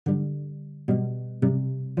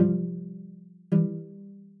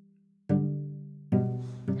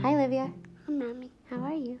Hi, Olivia. Hi, Mommy. How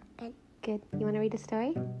are you? Good. Good. You want to read a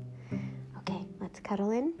story? Okay, let's cuddle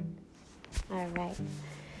in. All right.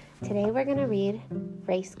 Today we're going to read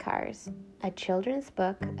Race Cars, a children's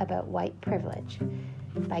book about white privilege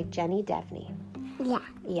by Jenny Devney. Yeah.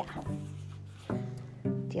 Yeah.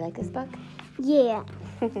 Do you like this book? Yeah.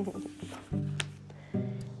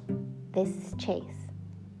 This is Chase.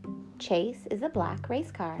 Chase is a black race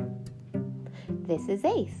car. This is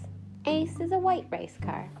Ace. Ace is a white race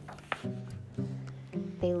car.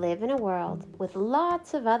 They live in a world with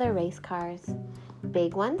lots of other race cars.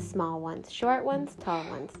 Big ones, small ones, short ones, tall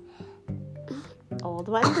ones. Old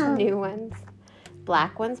ones, new ones.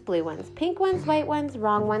 Black ones, blue ones, pink ones, white ones,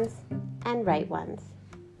 wrong ones, and right ones.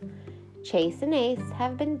 Chase and Ace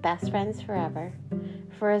have been best friends forever.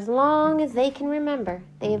 For as long as they can remember,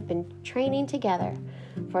 they have been training together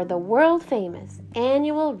for the world-famous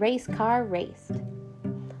annual race car race.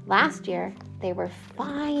 Last year, they were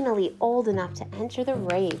finally old enough to enter the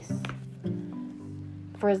race.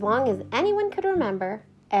 For as long as anyone could remember,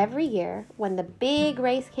 every year when the big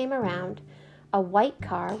race came around, a white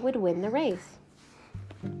car would win the race.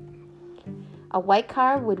 A white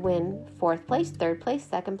car would win 4th place, 3rd place,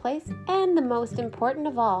 2nd place, and the most important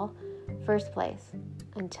of all, 1st place.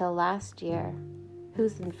 Until last year.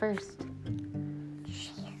 Who's in first?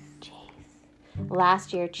 Chase.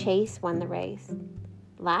 Last year, Chase won the race.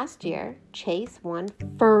 Last year, Chase won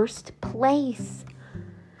 1st place.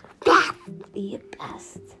 The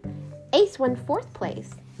best. Ace won 4th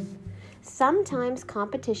place. Sometimes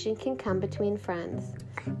competition can come between friends.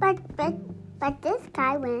 But this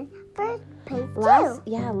guy won first place too.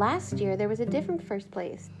 Last year there was a different 1st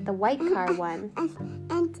place. The white car won.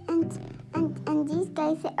 And these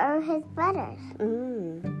guys are his brothers.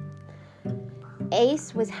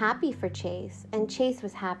 Ace was happy for Chase, and Chase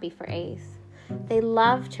was happy for Ace. They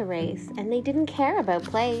loved to race, and they didn't care about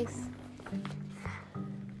place.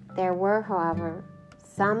 There were, however,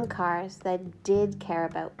 some cars that did care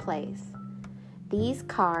about place. These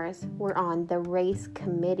cars were on the race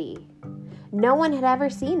committee. No one had ever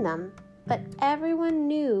seen them, but everyone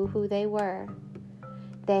knew who they were.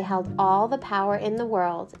 They held all the power in the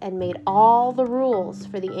world and made all the rules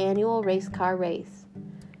for the annual race car race.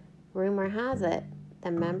 Rumor has it,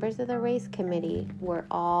 the members of the race committee were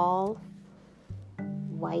all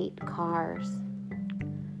white cars.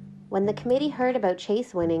 When the committee heard about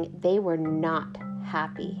Chase winning, they were not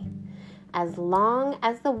happy. As long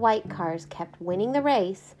as the white cars kept winning the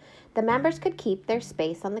race, the members could keep their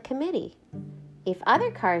space on the committee. If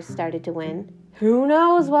other cars started to win, who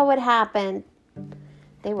knows what would happen?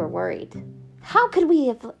 They were worried. How could we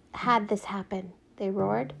have had this happen? They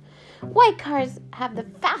roared. White cars have the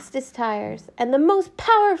fastest tires and the most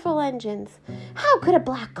powerful engines. How could a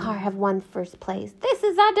black car have won 1st place? This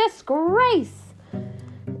is a disgrace.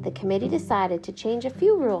 The committee decided to change a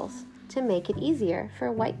few rules to make it easier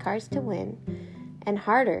for white cars to win and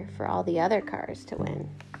harder for all the other cars to win.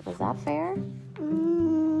 Was that fair?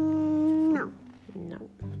 No. No.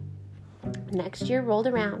 Next year rolled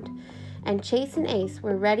around, and Chase and Ace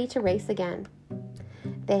were ready to race again.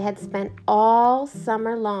 They had spent all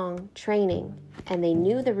summer long training, and they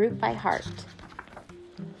knew the route by heart.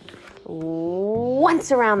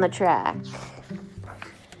 Once around the track,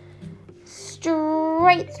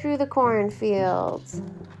 straight through the cornfields,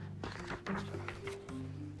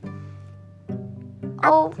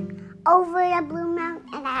 Over the blue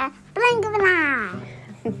mountain in a blink of an eye.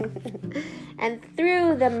 and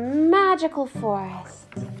through the magical forest,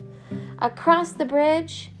 across the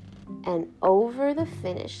bridge, and over the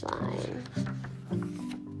finish line.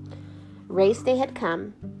 Race day had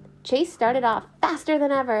come. Chase started off faster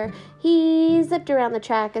than ever. He zipped around the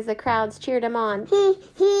track as the crowds cheered him on.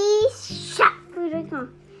 He shot through the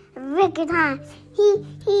corn. Wicked time. He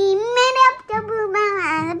made up the blue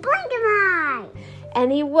mountain in a blink of an eye.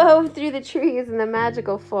 And he wove through the trees in the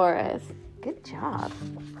magical forest. Good job.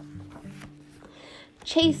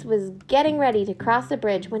 Chase was getting ready to cross the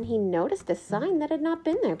bridge when he noticed a sign that had not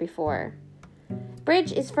been there before.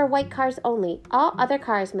 Bridge is for white cars only. All other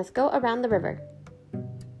cars must go around the river.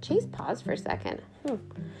 Chase paused for a second.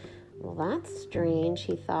 Well, that's strange,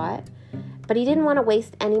 he thought. But he didn't want to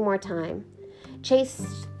waste any more time.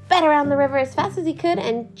 Chase sped around the river as fast as he could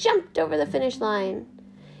and jumped over the finish line.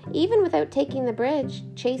 Even without taking the bridge,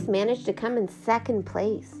 Chase managed to come in 2nd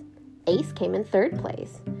place. Ace came in 3rd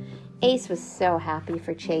place. Ace was so happy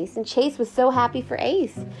for Chase, and Chase was so happy for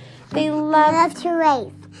Ace. They loved to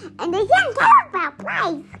race, and they didn't care about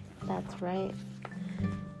place. That's right.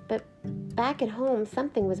 But back at home,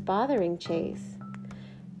 something was bothering Chase.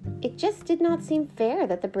 It just did not seem fair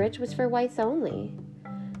that the bridge was for whites only.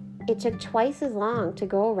 It took twice as long to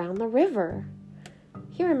go around the river.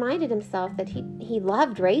 He reminded himself that he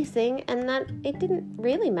loved racing and that it didn't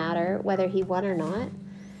really matter whether he won or not.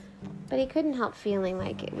 But he couldn't help feeling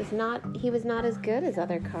like he was not as good as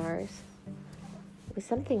other cars. Was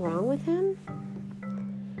something wrong with him?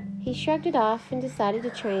 He shrugged it off and decided to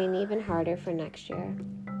train even harder for next year.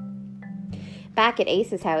 Back at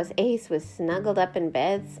Ace's house, Ace was snuggled up in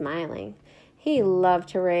bed, smiling. He loved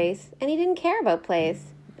to race, and he didn't care about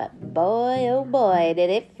place. But boy, oh boy, did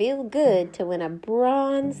it feel good to win a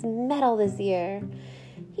bronze medal this year.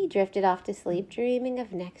 He drifted off to sleep, dreaming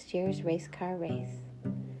of next year's race car race.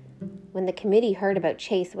 When the committee heard about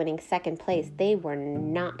Chase winning second place, they were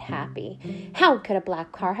not happy. How could a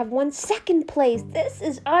black car have won second place? This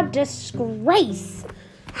is a disgrace.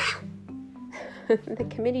 The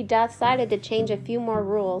committee decided to change a few more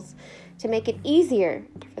rules to make it easier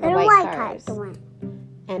for the white cars to win.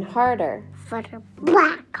 And harder For the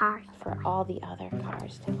black cars. for all the other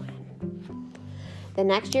cars to win. The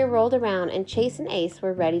next year rolled around and Chase and Ace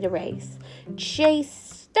were ready to race.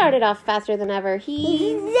 Chase started off faster than ever.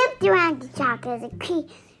 He zipped around the track as a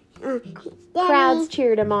Crowds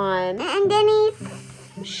cheered him on. And then he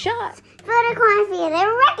Shot for the cornfield in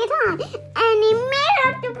record time. And he made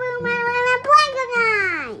up the blue mountain in a blink of an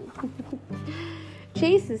eye.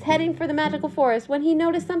 Chase is heading for the magical forest when he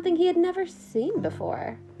noticed something he had never seen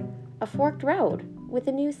before. A forked road with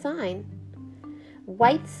a new sign.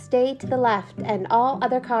 Whites stay to the left and all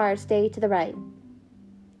other cars stay to the right.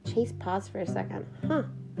 Chase paused for a second.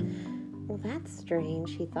 Well, that's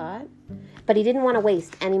strange, he thought. But he didn't want to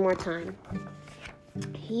waste any more time.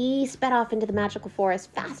 He sped off into the magical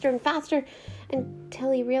forest faster and faster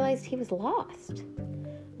until he realized he was lost.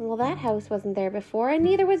 Well, that house wasn't there before, and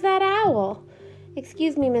neither was that owl.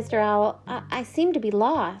 Excuse me, Mr. Owl, I seem to be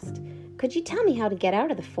lost. Could you tell me how to get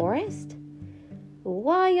out of the forest?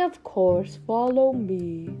 Why, of course, follow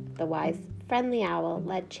me. The wise, friendly owl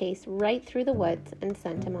led Chase right through the woods and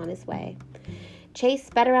sent him on his way. Chase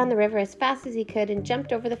sped around the river as fast as he could and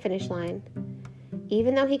jumped over the finish line.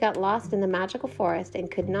 Even though he got lost in the magical forest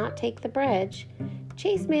and could not take the bridge,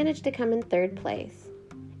 Chase managed to come in third place.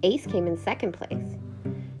 Ace came in second place.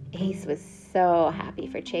 Ace was so happy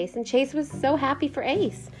for Chase, and Chase was so happy for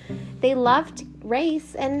Ace. They loved to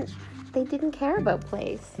race, and they didn't care about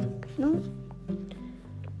place. No.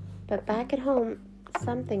 But back at home,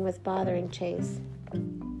 something was bothering Chase.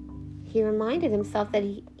 He reminded himself that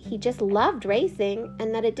he just loved racing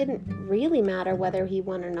and that it didn't really matter whether he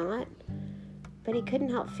won or not. But he couldn't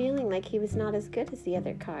help feeling like he was not as good as the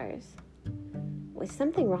other cars. Was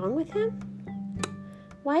something wrong with him?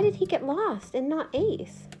 Why did he get lost and not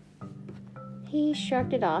Ace? He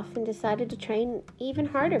shrugged it off and decided to train even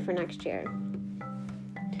harder for next year.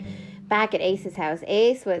 Back at Ace's house,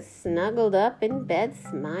 Ace was snuggled up in bed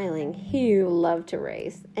smiling. He loved to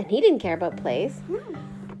race, and he didn't care about place.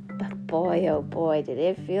 But boy, oh boy, did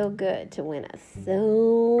it feel good to win a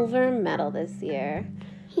silver medal this year.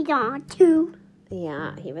 He got 2.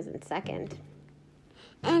 Yeah, he was in second.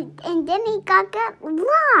 And then he got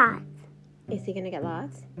lost. Is he going to get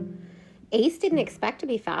lost? Ace didn't expect to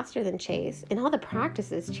be faster than Chase. In all the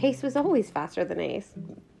practices, Chase was always faster than Ace.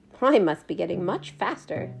 I must be getting much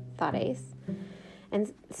faster, thought Ace.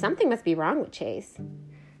 And something must be wrong with Chase.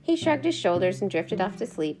 He shrugged his shoulders and drifted off to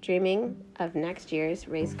sleep, dreaming of next year's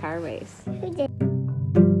race car race. Who did?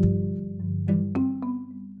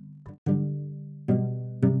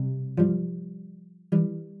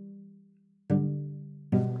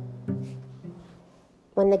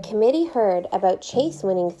 When the committee heard about Chase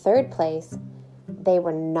winning third place, they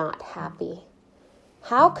were not happy.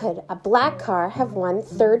 How could a black car have won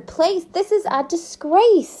third place? This is a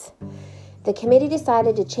disgrace. The committee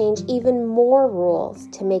decided to change even more rules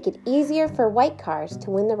to make it easier for white cars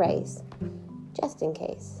to win the race, just in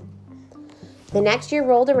case. The next year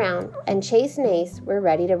rolled around, and Chase and Ace were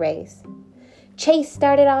ready to race. Chase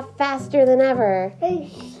started off faster than ever.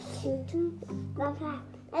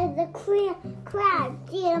 And the crowd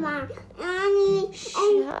cheered him on.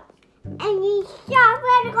 And he shot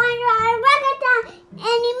for the corner record time. And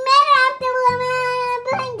he made it up the blue mountain in a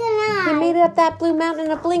blink of an eye. He made it up that blue mountain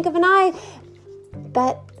in a blink of an eye.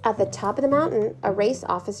 But at the top of the mountain, a race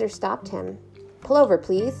officer stopped him. Pull over,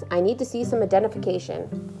 please. I need to see some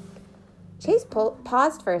identification. Chase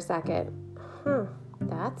paused for a second.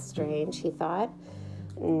 That's strange, he thought.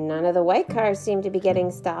 None of the white cars seemed to be getting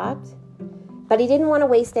stopped. But he didn't want to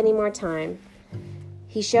waste any more time.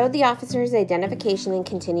 He showed the officer his identification and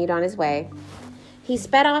continued on his way. He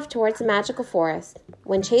sped off towards the magical forest.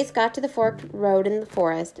 When Chase got to the forked road in the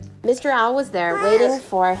forest, Mr. Owl was there waiting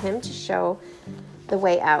for him to show the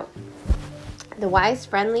way out. The wise,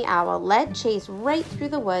 friendly owl led Chase right through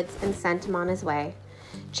the woods and sent him on his way.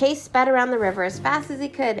 Chase sped around the river as fast as he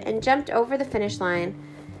could and jumped over the finish line.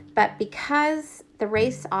 But because the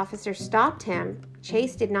race officer stopped him,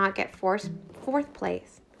 Chase did not get fourth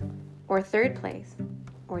place, or third place,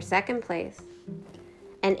 or second place.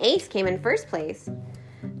 And Ace came in first place.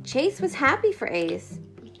 Chase was happy for Ace,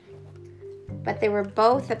 but they were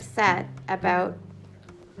both upset about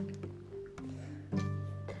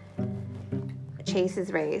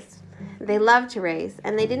Chase's race. They loved to race,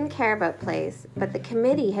 and they didn't care about place, but the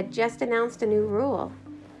committee had just announced a new rule.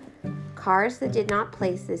 Cars that did not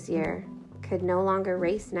place this year could no longer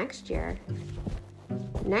race next year.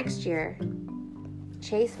 Next year,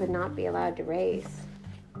 Chase would not be allowed to race.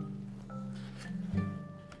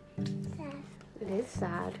 Sad. It is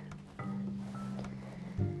sad.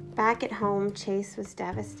 Back at home, Chase was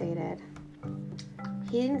devastated.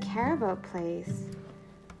 He didn't care about place,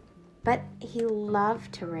 but he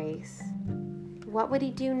loved to race. What would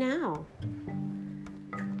he do now?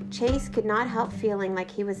 Chase could not help feeling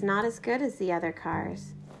like he was not as good as the other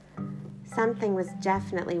cars. Something was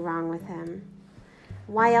definitely wrong with him.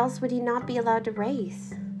 Why else would he not be allowed to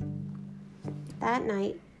race? That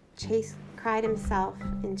night, Chase cried himself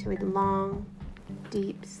into a long,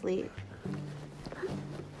 deep sleep.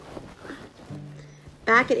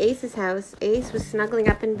 Back at Ace's house, Ace was snuggling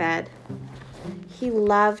up in bed. He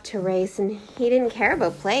loved to race and he didn't care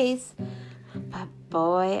about place. But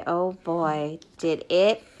boy, oh boy, did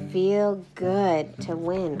it feel good to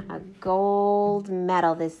win a gold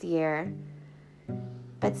medal this year.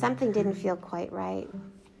 But something didn't feel quite right.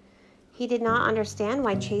 He did not understand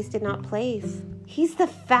why Chase did not place. He's the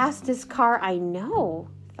fastest car I know,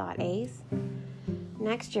 thought Ace.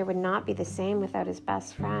 Next year would not be the same without his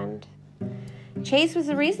best friend. Chase was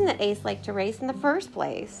the reason that Ace liked to race in the first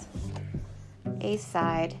place. Ace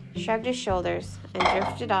sighed, shrugged his shoulders, and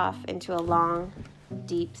drifted off into a long,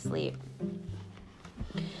 deep sleep.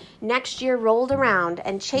 Next year rolled around,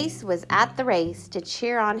 and Chase was at the race to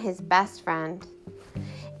cheer on his best friend.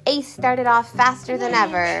 Ace started off faster than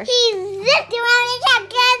ever. He zipped around the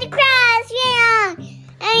track as the crowd swung,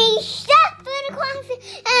 and he shot through the cornfield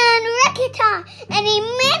and Rickety, and he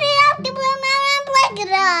made it up the Blue Mountain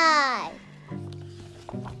Blackety.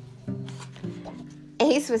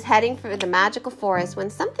 Ace was heading for the magical forest when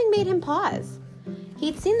something made him pause.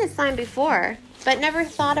 He'd seen this sign before, but never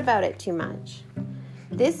thought about it too much.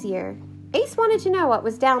 This year, Ace wanted to know what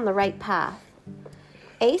was down the right path.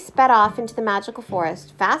 Ace sped off into the magical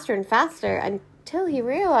forest, faster and faster, until he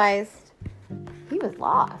realized he was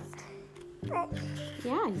lost.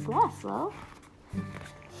 Yeah, he's lost, Lo.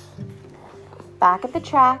 Back at the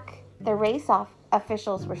track, the race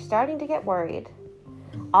officials were starting to get worried.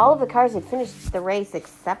 All of the cars had finished the race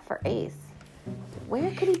except for Ace.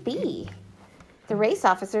 Where could he be? The race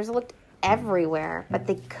officers looked everywhere, but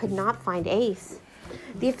they could not find Ace.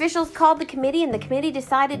 The officials called the committee, and the committee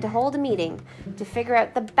decided to hold a meeting to figure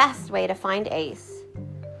out the best way to find Ace.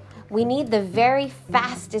 We need the very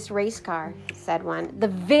fastest race car, said one. The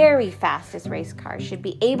very fastest race car should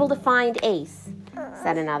be able to find Ace,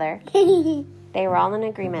 said another. They were all in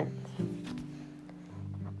agreement.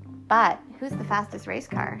 But who's the fastest race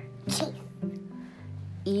car? Chase.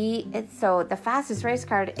 So the fastest race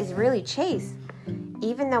car is really Chase,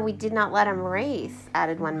 even though we did not let him race,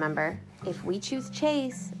 added one member. If we choose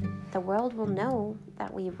Chase, the world will know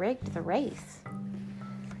that we rigged the race.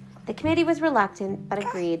 The committee was reluctant, but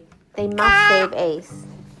agreed. They must save Ace.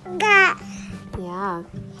 Yeah.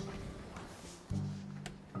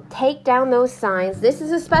 Take down those signs. This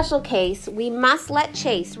is a special case. We must let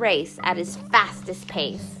Chase race at his fastest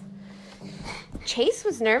pace. Chase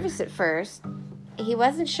was nervous at first. He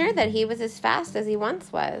wasn't sure that he was as fast as he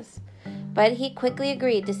once was, but he quickly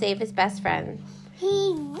agreed to save his best friend.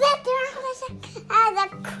 He zipped around as the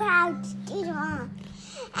crowd stood on,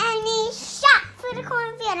 and he shot through the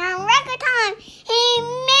cornfield in record time. He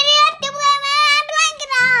made it up the Blue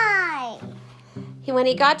Mountain Blackety. When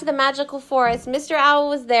he got to the magical forest, Mr. Owl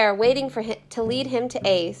was there waiting for him to lead him to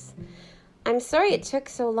Ace. I'm sorry it took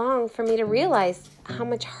so long for me to realize how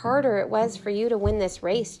much harder it was for you to win this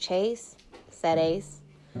race, Chase, said Ace.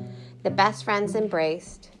 The best friends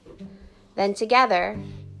embraced. Then together,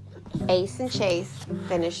 Ace and Chase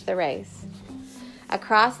finished the race.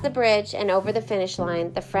 Across the bridge and over the finish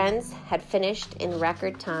line, the friends had finished in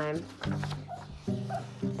record time.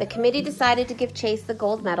 The committee decided to give Chase the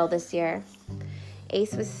gold medal this year.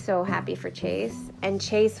 Ace was so happy for Chase, and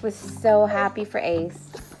Chase was so happy for Ace.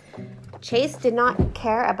 Chase did not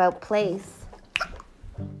care about place.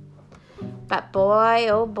 But boy,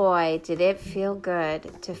 oh boy, did it feel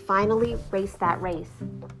good to finally race that race.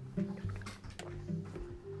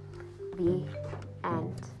 The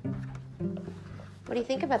end. What do you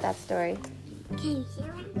think about that story? Can you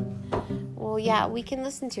hear it? Well, yeah, we can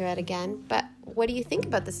listen to it again, but what do you think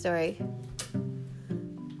about the story?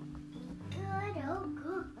 Good, oh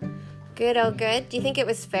good. Good, oh good. Do you think it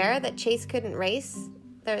was fair that Chase couldn't race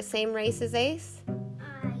the same race as Ace?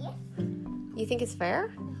 Yes. You think it's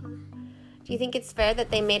fair? Uh-huh. Do you think it's fair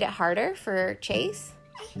that they made it harder for Chase?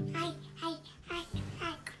 Hi.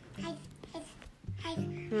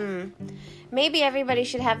 Maybe everybody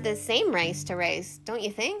should have the same race to race, don't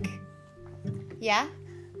you think? Yeah?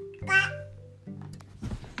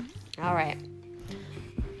 All right.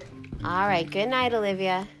 All right. Good night,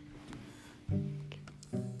 Olivia.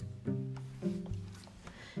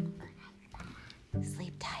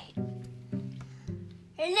 Sleep tight.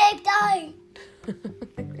 Sleep tight.